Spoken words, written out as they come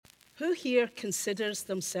Who here considers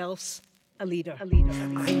themselves a leader? I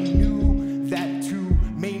knew that to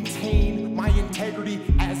maintain my integrity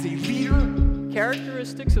as a leader,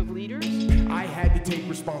 characteristics of leaders I had to take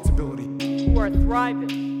responsibility. who are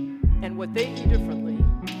thriving and what they do differently.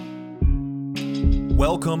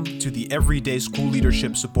 Welcome to the Everyday School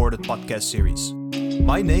Leadership Supported podcast series.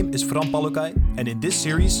 My name is Fran Palukai, and in this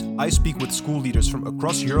series, I speak with school leaders from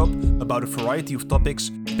across Europe about a variety of topics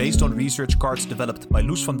based on research cards developed by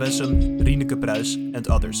Loes van Wessem, Rieneke Pruis, and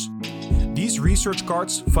others. These research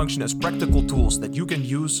cards function as practical tools that you can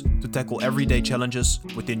use to tackle everyday challenges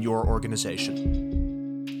within your organization.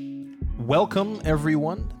 Welcome,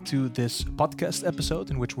 everyone, to this podcast episode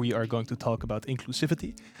in which we are going to talk about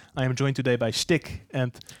inclusivity. I am joined today by Stik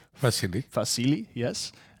and Vasily,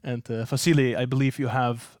 yes. And Vasily, I believe you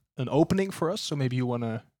have an opening for us, so maybe you want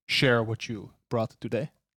to share what you brought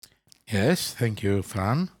today. Yes, thank you,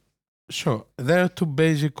 Fran. So, there are two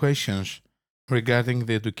basic questions regarding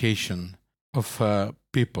the education of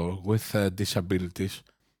people with disabilities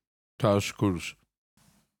to our schools.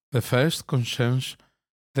 The first concerns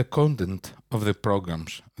the content of the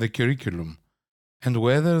programs, the curriculum, and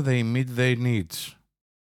whether they meet their needs.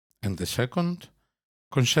 And the second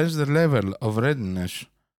concerns the level of readiness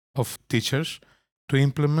of teachers to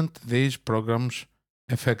implement these programs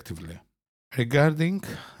effectively. Regarding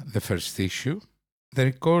the first issue, the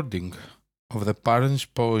recording of the parents'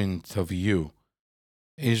 point of view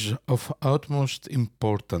is of utmost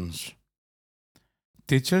importance.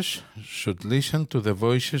 Teachers should listen to the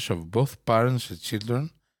voices of both parents and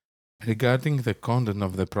children regarding the content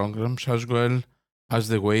of the programs as well as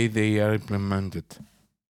the way they are implemented.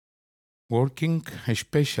 Working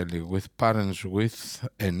especially with parents will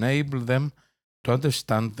enable them to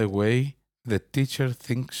understand the way the teacher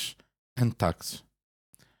thinks and acts.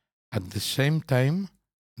 At the same time,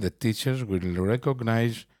 the teachers will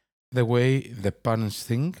recognize the way the parents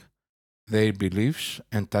think, their beliefs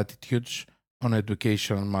and attitudes on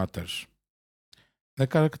educational matters. The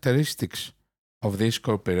characteristics of this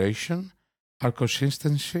cooperation are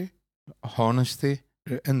consistency, honesty,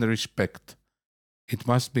 and respect. It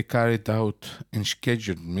must be carried out in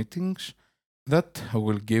scheduled meetings that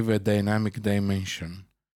will give a dynamic dimension.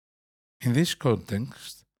 In this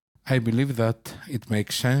context, I believe that it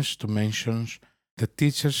makes sense to mention the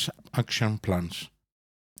teachers' action plans.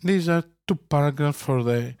 These are two paragraphs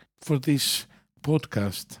for this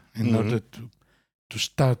podcast in order to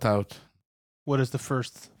start out. What is the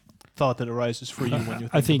first thought that arises for you when you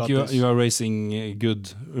think I think about this? you are raising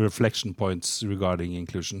good reflection points regarding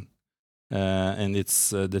inclusion. And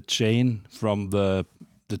it's the chain from the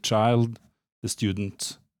child, the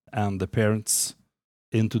student, and the parents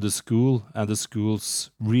into the school and the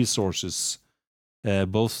school's resources,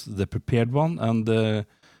 both the prepared one and the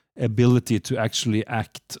ability to actually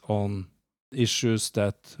act on issues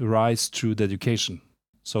that rise through the education,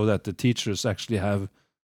 so that the teachers actually have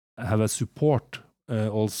a support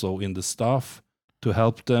also in the staff to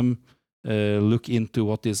help them look into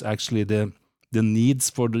what is actually the needs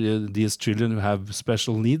for these children who have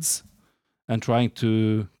special needs, and trying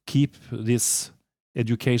to keep this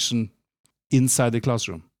education inside the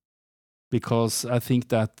classroom. Because I think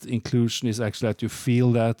that inclusion is actually that you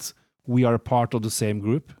feel that we are a part of the same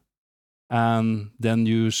group, and then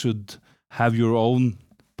you should have your own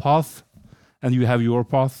path, and you have your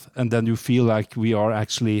path, and then you feel like we are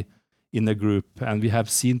actually in a group. And we have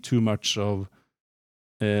seen too much of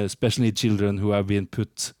especially children who have been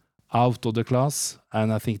put out of the class,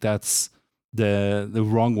 and I think that's the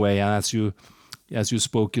wrong way. And as you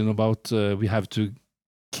spoken about, we have to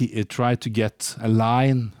try to get a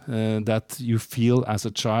line that you feel as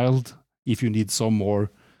a child. If you need some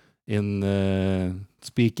more in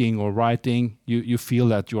speaking or writing, you feel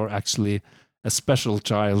that you are actually a special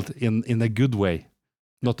child in a good way,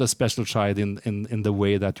 not a special child in the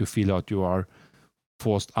way that you feel that you are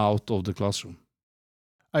forced out of the classroom.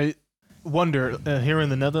 I wonder, here in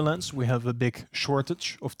the Netherlands, we have a big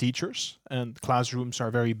shortage of teachers, and classrooms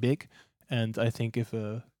are very big. And I think if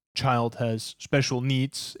a child has special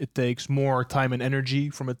needs, it takes more time and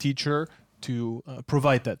energy from a teacher to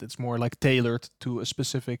provide that. It's more like tailored to a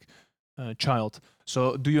specific child.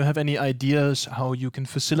 So do you have any ideas how you can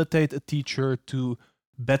facilitate a teacher to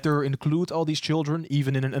better include all these children,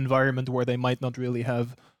 even in an environment where they might not really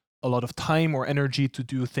have a lot of time or energy to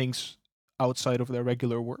do things outside of their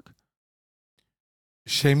regular work?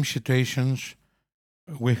 Same situations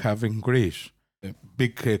we have in Greece.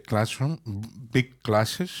 Big classroom, big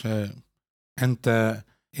classes, and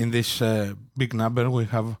in this big number we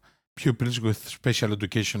have pupils with special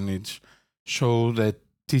education needs. So the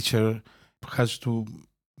teacher has to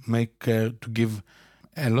give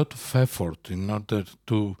a lot of effort in order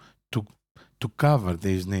to cover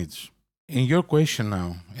these needs. In your question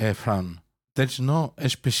now, Fran, there's no a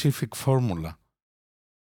specific formula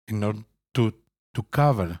in order to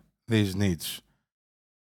cover these needs.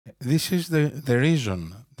 This is the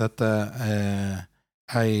reason that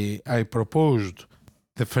I proposed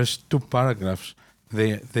the first two paragraphs,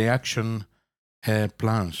 the action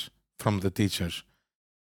plans from the teachers.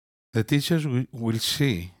 The teachers will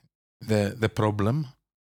see the problem,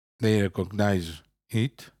 they recognize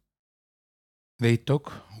it, they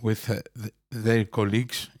talk with their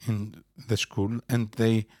colleagues in the school, and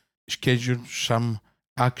they schedule some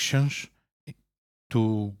actions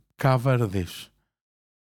to cover this.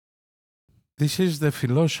 This is the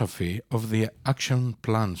philosophy of the action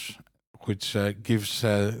plans, which gives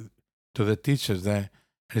to the teachers the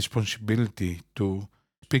responsibility to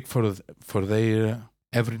speak for their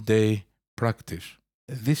everyday practice.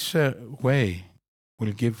 This way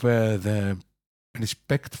will give the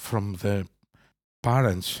respect from the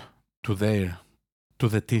parents to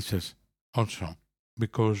the teachers also,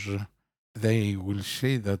 because they will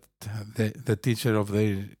see that the teacher of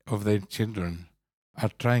their children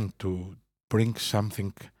are trying to bring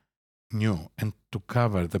something new and to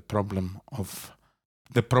cover the problems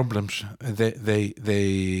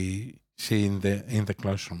they see in the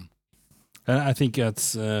classroom. I think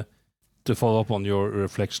that's to follow up on your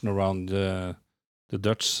reflection around the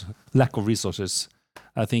Dutch lack of resources.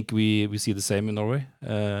 I think we see the same in Norway,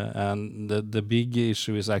 and the big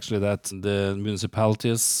issue is actually that the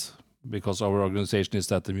municipalities, because our organization is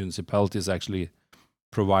that the municipality is actually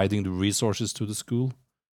providing the resources to the school,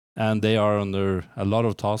 and they are under a lot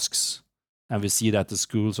of tasks, and we see that the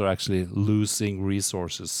schools are actually losing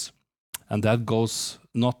resources, and that goes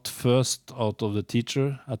not first out of the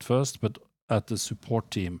teacher at first, but at the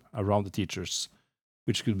support team around the teachers,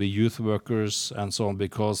 which could be youth workers and so on,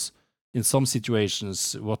 because in some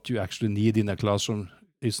situations what you actually need in a classroom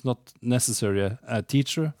is not necessarily a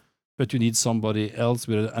teacher, but you need somebody else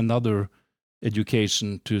with another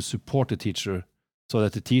education to support the teacher, so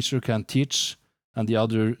that the teacher can teach and the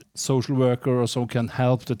other social worker or so can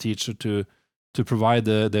help the teacher to provide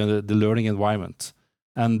the learning environment.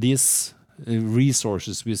 And these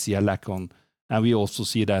resources we see a lack on, and we also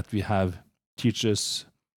see that we have teachers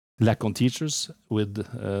lack on teachers with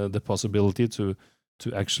the possibility to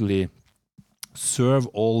actually serve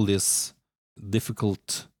all these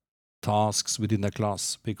difficult tasks within a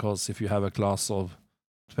class, because if you have a class of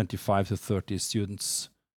 25 to 30 students,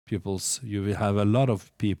 pupils, you will have a lot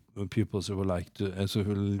of pupils who will like to, who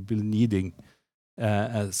will be needing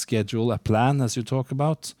a schedule, a plan, as you talk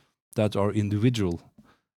about, that are individual,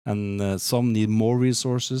 and some need more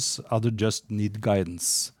resources, others just need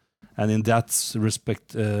guidance. And in that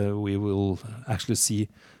respect, we will actually see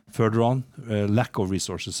further on lack of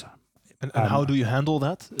resources. And how do you handle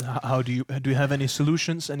that? How do you have any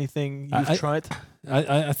solutions? Anything you've tried?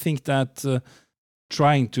 I think that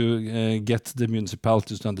trying to get the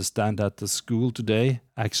municipalities to understand that the school today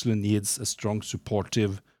actually needs a strong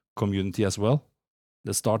supportive community as well.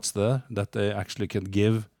 That starts there, that they actually can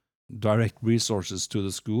give direct resources to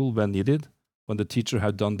the school when needed. When the teacher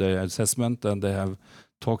have done the assessment and they have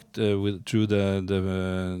talked through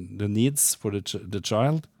the needs for the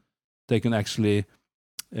child, they can actually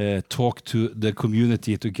talk to the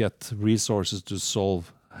community to get resources to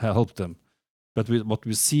help them. But what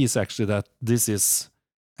we see is actually that this is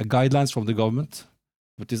a guidelines from the government,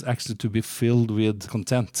 but is actually to be filled with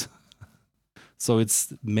content. So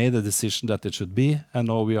it's made a decision that it should be, and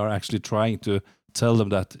now we are actually trying to tell them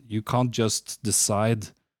that you can't just decide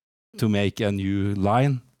to make a new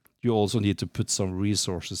line. You also need to put some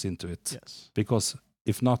resources into it. Yes. Because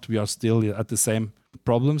if not, we are still at the same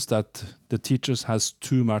problems, that the teachers has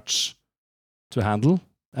too much to handle,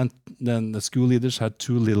 and then the school leaders had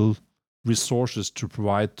too little resources to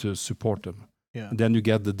provide to support them. Yeah. And then you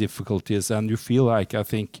get the difficulties, and you feel like, I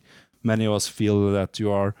think many of us feel that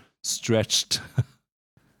you are stretched,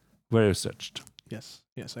 very stretched. Yes,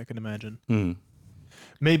 I can imagine. Mm.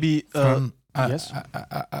 Maybe yes.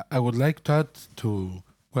 I would like to add to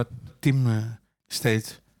what Tim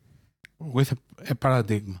states with a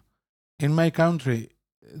paradigm. In my country,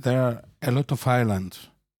 there are a lot of islands.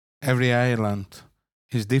 Every island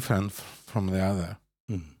is different from the other.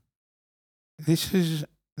 Mm. This is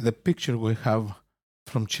the picture we have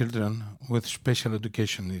from children with special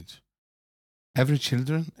education needs. Every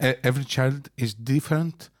child is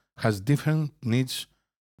different, has different needs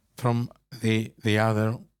from the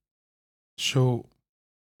other. So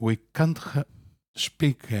we can't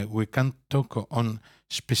speak, we can't talk on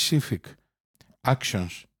specific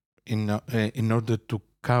actions in order to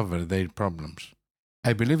cover their problems.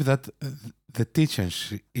 I believe that the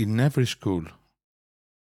teachers in every school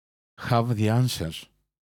have the answers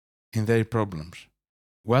in their problems.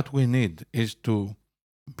 What we need is to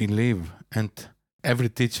believe, and every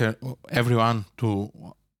teacher, everyone to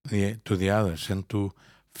the others, and to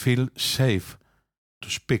feel safe to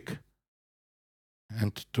speak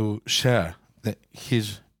and to share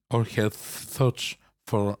his or her thoughts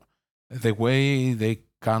for the way we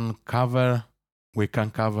can cover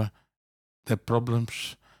the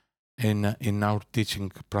problems in our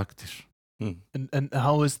teaching practice. And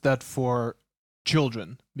how is that for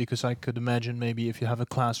children? Because I could imagine maybe if you have a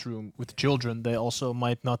classroom with children, they also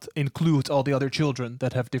might not include all the other children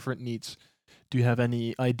that have different needs. Do you have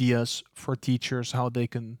any ideas for teachers how they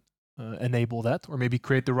can enable that, or maybe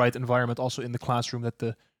create the right environment also in the classroom that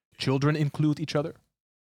the children include each other?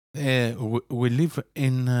 We live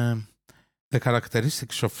in the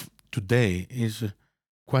characteristics of today is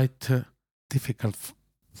quite difficult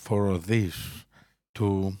for this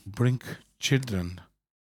to bring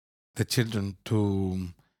the children to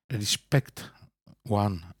respect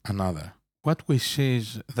one another. What we see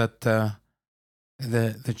is that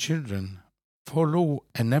the children follow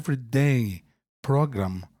an everyday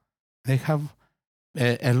program. They have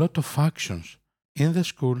a lot of actions in the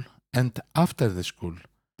school and after the school.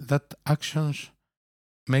 That actions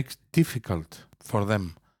make difficult for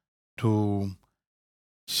them to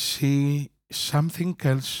see something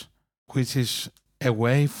else which is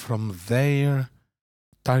away from their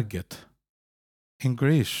target. In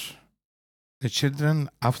Greece, the children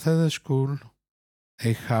after the school,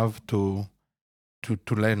 they have to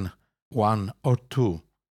learn one or two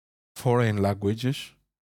foreign languages,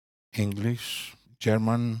 English,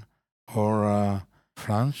 German, or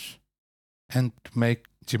French, and make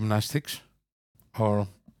gymnastics or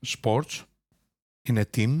sports in a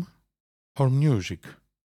team or music.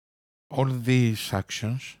 All these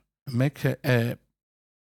actions make a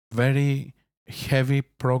very heavy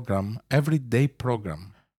program, everyday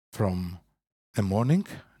program, from the morning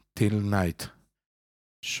till night.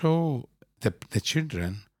 So the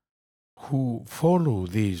children who follow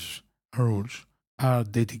these rules are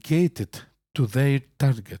dedicated to their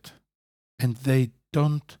target, and they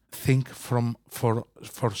don't think for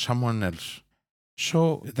someone else.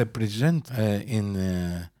 So the present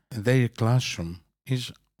in their classroom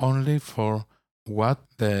is only for what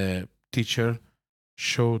the teacher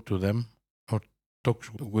showed to them or talks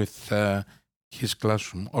with his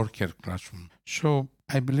classroom or her classroom. So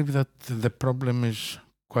I believe that the problem is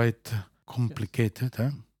quite complicated,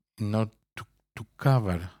 not to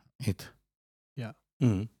cover it. Yeah.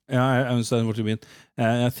 Mm. Yeah, I understand what you mean.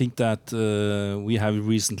 I think that we have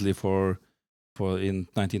recently, for in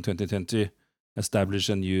 2020, established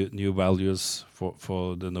a new values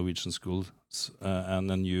for the Norwegian schools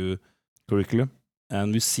and a new curriculum.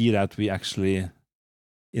 And we see that we actually,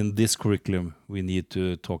 in this curriculum, we need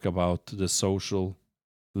to talk about the social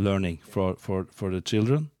learning for the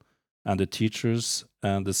children, and the teachers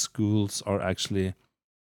and the schools are actually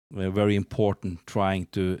very important, trying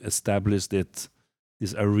to establish this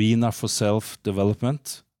arena for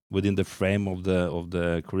self-development within the frame of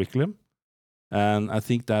the curriculum. And I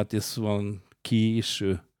think that is one key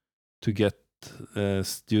issue to get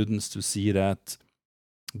students to see that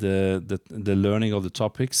the learning of the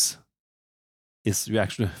topics is we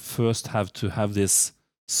actually first have to have this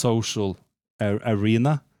social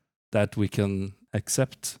arena that we can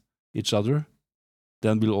accept each other.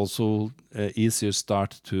 Then we'll also easier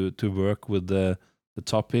start to work with the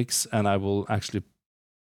topics, and I will actually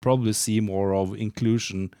probably see more of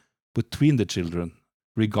inclusion between the children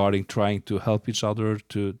regarding trying to help each other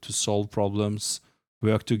to solve problems,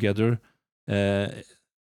 work together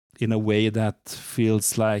in a way that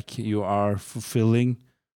feels like you are fulfilling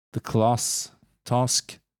the class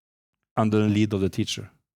task under the lead of the teacher.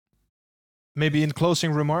 Maybe in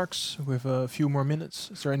closing remarks, with a few more minutes,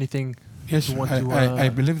 is there anything Yes, you want I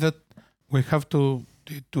believe that we have to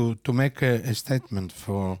make a statement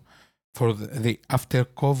for the after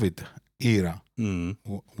COVID era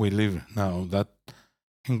we live now. That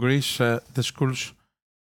in Greece the schools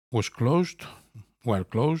were closed,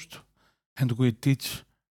 and we teach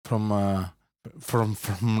from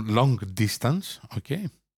long distance. Okay.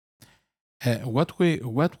 What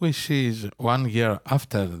we see is 1 year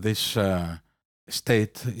after this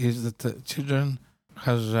state is that the children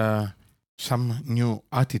has some new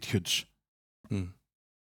attitudes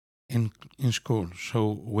in school.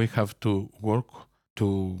 So we have to work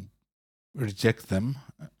to reject them,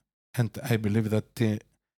 and I believe that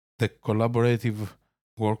the collaborative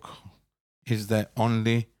work is the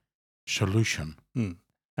only solution.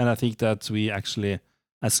 And I think that we actually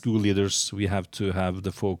as school leaders, we have to have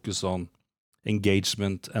the focus on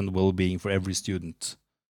engagement and well-being for every student.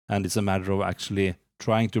 And it's a matter of actually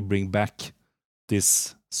trying to bring back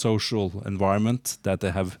this social environment that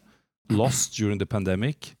they have lost during the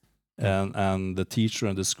pandemic. And the teacher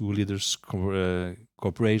and the school leaders'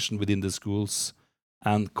 cooperation within the schools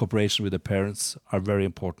and cooperation with the parents are very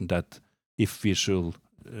important, that if we should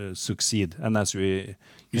succeed. And as you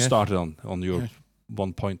started on your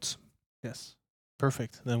one point. Yes.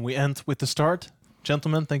 Perfect. Then we end with the start.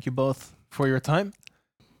 Gentlemen, thank you both for your time.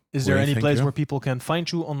 Is there any place where people can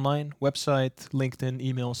find you online, website, LinkedIn,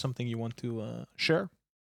 email, something you want to share?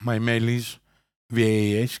 My mail is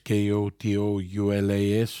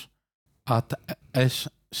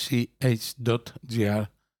vaskotoulas@sch.gr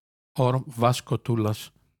or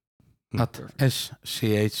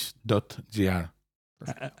vaskotoulas@sch.gr.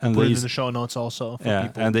 And put it in the show notes also for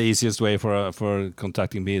people. And the easiest way for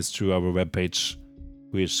contacting me is through our webpage,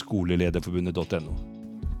 which is skolelederforbundet.no.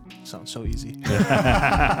 Sounds so easy.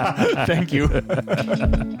 Thank you.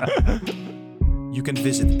 You can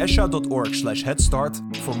visit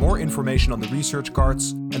esha.org/headstart for more information on the research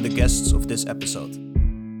cards and the guests of this episode.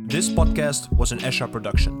 This podcast was an Esha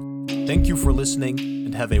production. Thank you for listening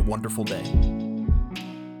and have a wonderful day.